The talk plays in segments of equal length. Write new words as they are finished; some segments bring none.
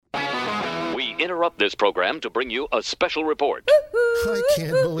interrupt this program to bring you a special report. I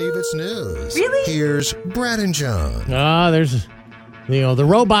can't believe it's news. Really? Here's Brad and John. There's, the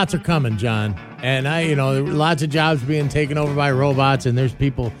robots are coming, John. And lots of jobs being taken over by robots, and there's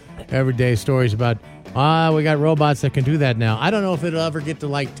people every day stories about, we got robots that can do that now. I don't know if it'll ever get to,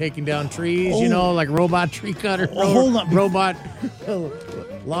 like, taking down trees, like robot tree cutter, hold on. robot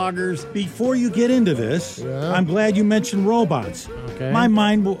loggers. Before you get into this, I'm glad you mentioned robots. Okay. My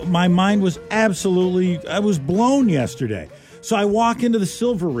mind was absolutely, I was blown yesterday. So I walk into the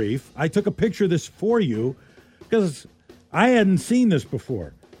Silver Reef. I took a picture of this for you because I hadn't seen this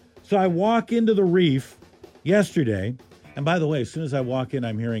before. So I walk into the reef yesterday. And by the way, as soon as I walk in,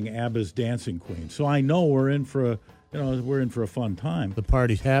 I'm hearing ABBA's Dancing Queen. So I know we're in for a fun time. The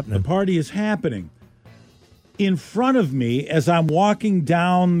party's happening. The party is happening. In front of me, as I'm walking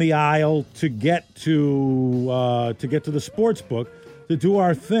down the aisle to get to the sports book to do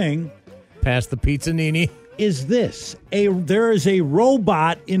our thing, past the Pizza Nini, is this there is a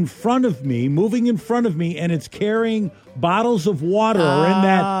robot in front of me, moving in front of me, and it's carrying bottles of water.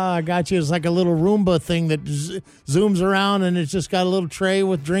 I got you. It's like a little Roomba thing that zooms around, and it's just got a little tray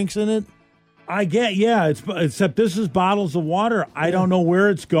with drinks in it. Except this is bottles of water. I don't know where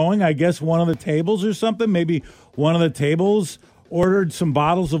it's going. I guess one of the tables or something. Maybe one of the tables ordered some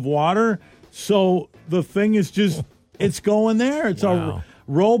bottles of water. So the thing is just, it's going there. It's a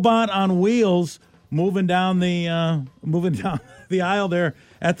robot on wheels moving down the aisle there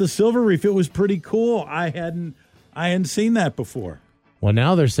at the Silver Reef. It was pretty cool. I hadn't seen that before. Well,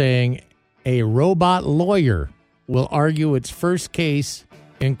 now they're saying a robot lawyer will argue its first case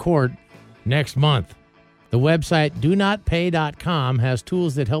in court next month. The website donotpay.com has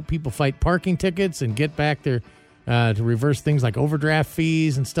tools that help people fight parking tickets and get back their to reverse things like overdraft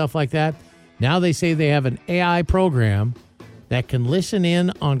fees and stuff like that. Now they say they have an AI program that can listen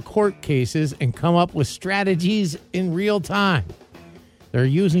in on court cases and come up with strategies in real time. They're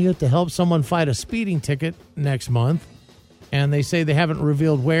using it to help someone fight a speeding ticket next month, and they say they haven't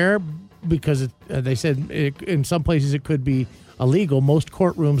revealed where because they said in some places it could be illegal. Most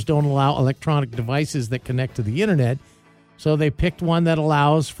courtrooms don't allow electronic devices that connect to the internet, so they picked one that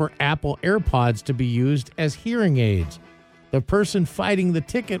allows for Apple AirPods to be used as hearing aids. The person fighting the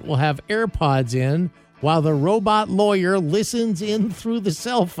ticket will have AirPods in while the robot lawyer listens in through the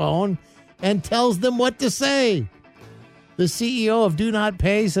cell phone and tells them what to say. The CEO of Do Not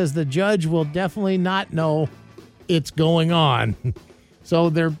Pay says the judge will definitely not know it's going on. So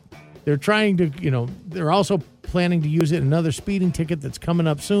they're trying to, they're also planning to use it in another speeding ticket that's coming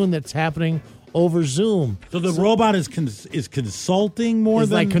up soon that's happening over Zoom. So the robot is consulting more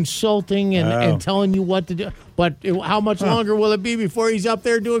than... like consulting and telling you what to do. But how much longer will it be before he's up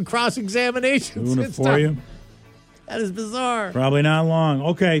there doing cross-examinations? Doing it for you? That is bizarre. Probably not long.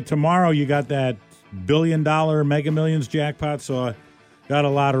 Okay, tomorrow you got that $1 billion Mega Millions jackpot, so I got a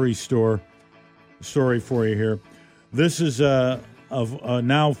lottery story for you here. This is a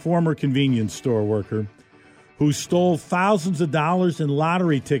now former convenience store worker who stole thousands of dollars in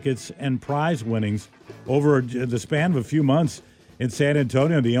lottery tickets and prize winnings over the span of a few months in San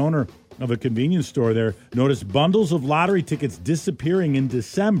Antonio. The owner of a convenience store there noticed bundles of lottery tickets disappearing in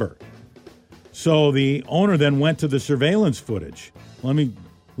December. So the owner then went to the surveillance footage. Let me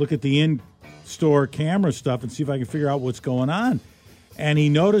look at the in-store camera stuff and see if I can figure out what's going on. And he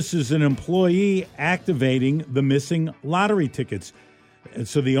notices an employee activating the missing lottery tickets. And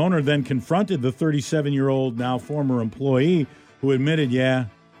so the owner then confronted the 37-year-old, now former employee, who admitted,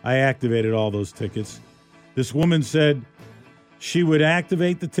 I activated all those tickets. This woman said she would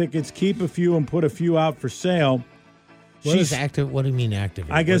activate the tickets, keep a few, and put a few out for sale. What do you mean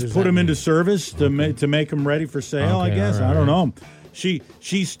activate? I guess put them into service to make them ready for sale, Okay, I guess. all right, I don't know. She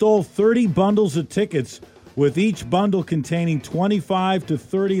stole 30 bundles of tickets, with each bundle containing 25 to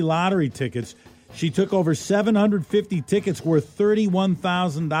 30 lottery tickets. She took over 750 tickets worth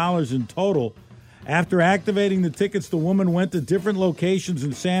 $31,000 in total. After activating the tickets, the woman went to different locations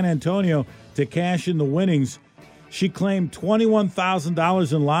in San Antonio to cash in the winnings. She claimed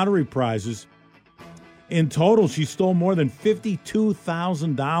 $21,000 in lottery prizes. In total, she stole more than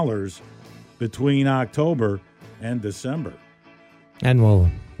 $52,000 between October and December. And we'll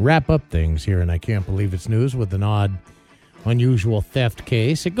wrap up things here, and I can't believe it's news, with an odd, unusual theft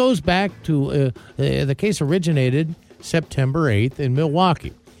case. It goes back to the case originated September 8th in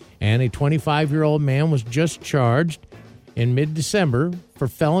Milwaukee, and a 25-year-old man was just charged in mid-December for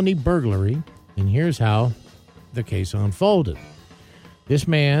felony burglary, and here's how the case unfolded. This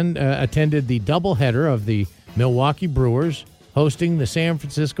man attended the doubleheader of the Milwaukee Brewers hosting the San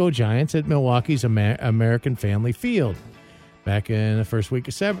Francisco Giants at Milwaukee's American Family Field. back in the first week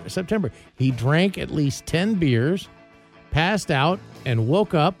of September. He drank at least 10 beers, passed out, and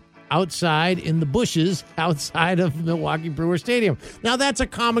woke up outside in the bushes outside of Milwaukee Brewers Stadium. Now, that's a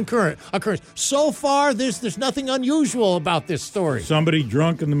common occurrence. So far, there's nothing unusual about this story. Somebody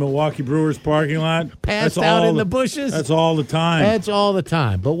drunk in the Milwaukee Brewers parking lot? Passed out in the bushes? That's all the time. That's all the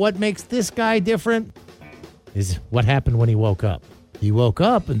time. But what makes this guy different is what happened when he woke up. He woke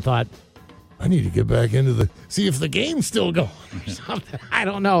up and thought, I need to get back into see if the game's still going or something. I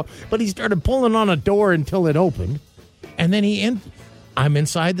don't know. But he started pulling on a door until it opened. And then I'm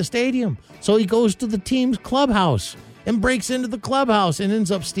inside the stadium. So he goes to the team's clubhouse and breaks into the clubhouse and ends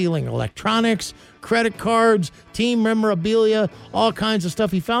up stealing electronics, credit cards, team memorabilia, all kinds of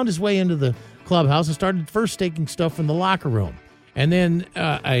stuff. He found his way into the clubhouse and started first taking stuff from the locker room. And then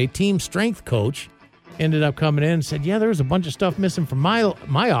a team strength coach ended up coming in and said, yeah, there was a bunch of stuff missing from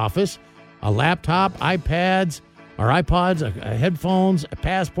my office, a laptop, iPads, headphones, a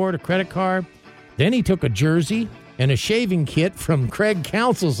passport, a credit card. Then he took a jersey and a shaving kit from Craig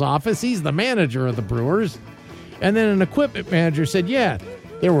Counsell's office. He's the manager of the Brewers. And then an equipment manager said, yeah,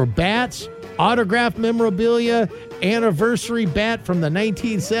 there were bats, autographed memorabilia, anniversary bat from the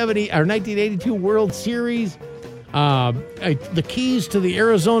 1982 World Series. The keys to the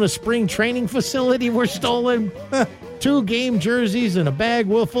Arizona spring training facility were stolen. 2 game jerseys and a bag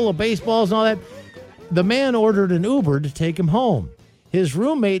full of baseballs and all that. The man ordered an Uber to take him home. His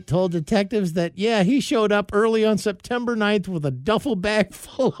roommate told detectives that, yeah, he showed up early on September 9th with a duffel bag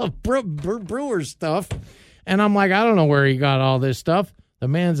full of Brewers stuff. And I'm like, I don't know where he got all this stuff. The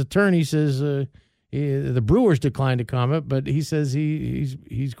man's attorney says the Brewers declined to comment, but he says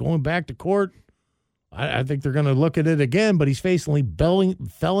he's going back to court. I think they're going to look at it again, but he's facing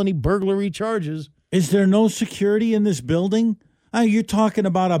felony burglary charges. Is there no security in this building? You're talking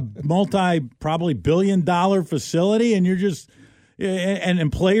about a probably billion-dollar facility, and you're just...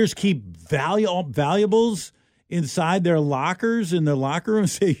 And players keep valuables inside their lockers in their locker room.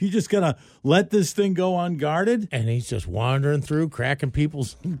 So you just gonna let this thing go unguarded? And he's just wandering through, cracking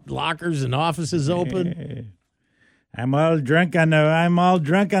people's lockers and offices open. I'm all drunk on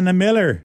the Miller.